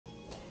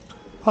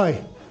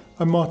Hi,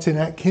 I'm Martin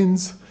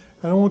Atkins,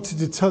 and I wanted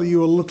to tell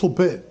you a little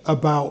bit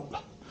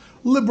about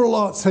liberal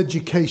arts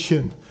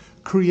education,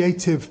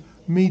 creative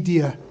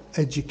media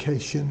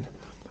education,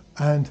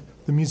 and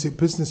the music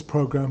business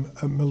program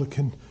at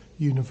Millikin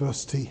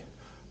University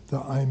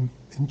that I'm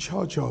in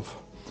charge of.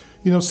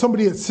 You know,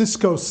 somebody at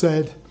Cisco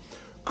said,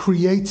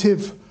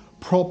 creative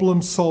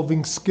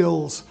problem-solving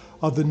skills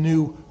are the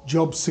new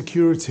job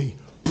security.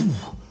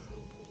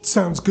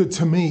 Sounds good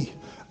to me.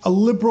 A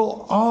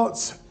liberal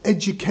arts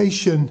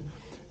education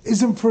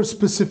isn't for a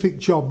specific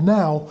job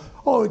now.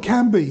 Oh, it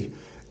can be.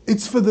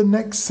 It's for the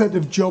next set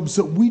of jobs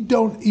that we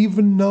don't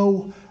even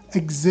know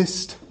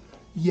exist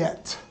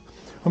yet.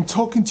 I'm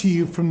talking to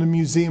you from the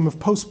Museum of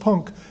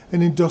Post-Punk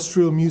and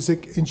Industrial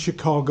Music in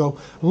Chicago.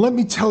 And let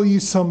me tell you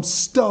some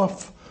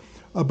stuff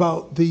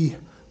about the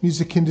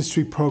music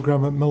industry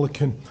program at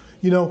Millikin.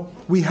 You know,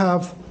 we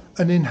have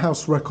an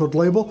in-house record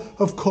label.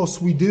 Of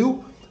course we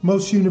do.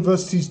 Most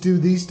universities do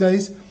these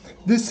days.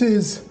 This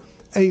is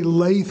a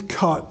lathe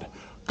cut,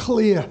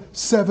 clear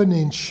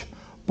 7-inch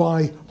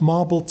by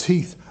Marble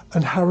Teeth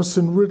and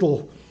Harrison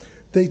Riddle.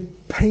 They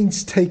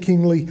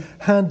painstakingly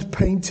hand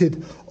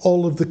painted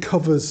all of the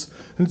covers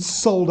and it's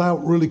sold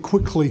out really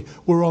quickly.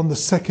 We're on the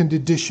 2nd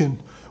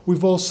edition.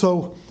 We've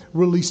also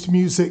released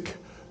music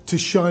to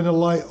shine a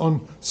light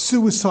on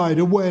suicide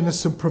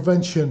awareness and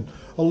prevention.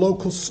 A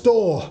local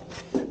store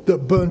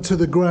that burned to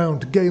the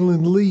ground,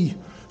 Galen Lee,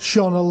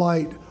 shone a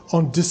light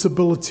on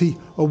disability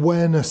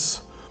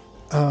awareness.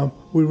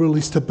 We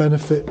released a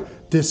benefit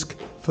disc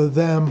for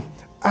them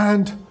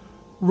and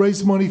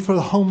raised money for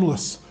the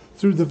homeless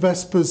through the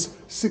Vespers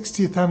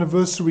 60th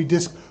anniversary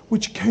disc,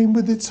 which came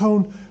with its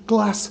own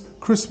glass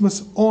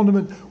Christmas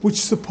ornament,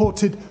 which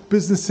supported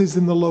businesses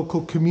in the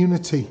local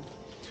community.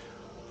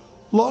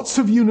 Lots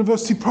of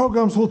university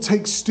programs will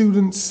take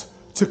students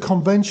to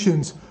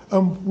conventions.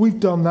 We've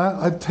done that.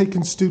 I've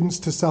taken students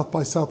to South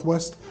by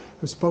Southwest.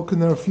 I've spoken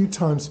there a few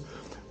times.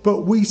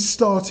 But we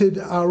started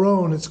our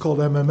own. It's called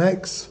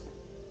MMX.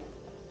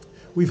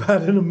 We've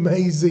had an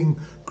amazing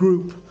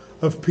group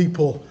of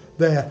people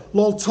there.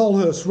 Lol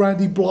Tolhurst,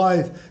 Randy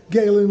Blythe,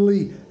 Galen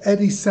Lee,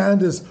 Eddie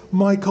Sanders,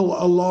 Michael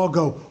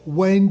Alago,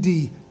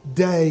 Wendy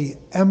Day,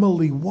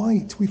 Emily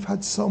White. We've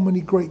had so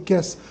many great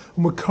guests,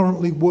 and we're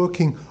currently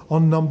working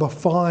on number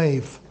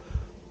 5.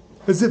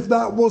 As if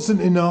that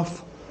wasn't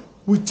enough,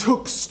 we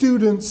took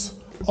students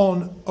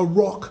on a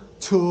rock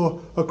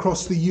tour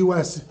across the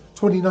US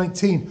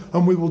 2019,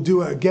 and we will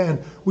do it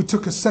again. We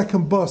took a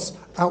second bus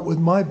out with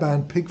my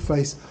band,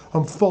 Pigface,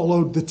 and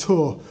followed the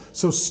tour.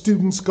 So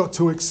students got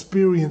to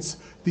experience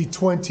the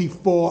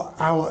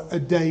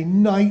 24-hour-a-day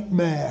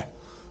nightmare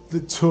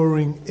that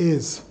touring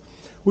is.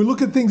 We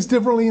look at things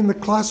differently in the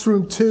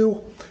classroom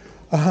too.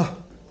 I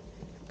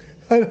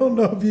don't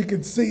know if you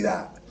can see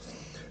that,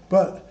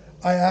 but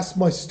I asked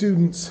my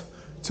students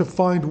to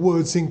find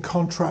words in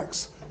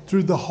contracts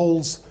through the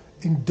holes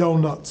in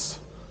donuts.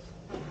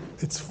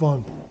 It's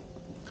fun.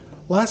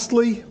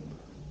 Lastly,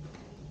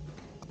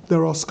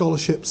 there are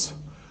scholarships.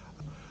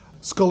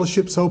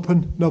 Scholarships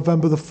open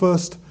November the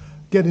 1st.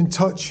 Get in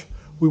touch.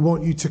 We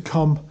want you to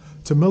come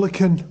to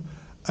Millikin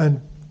and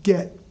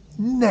get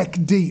neck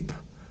deep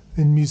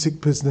in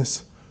music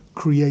business,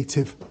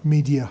 creative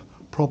media,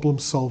 problem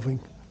solving,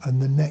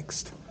 and the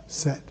next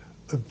set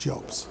of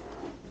jobs.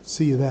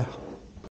 See you there.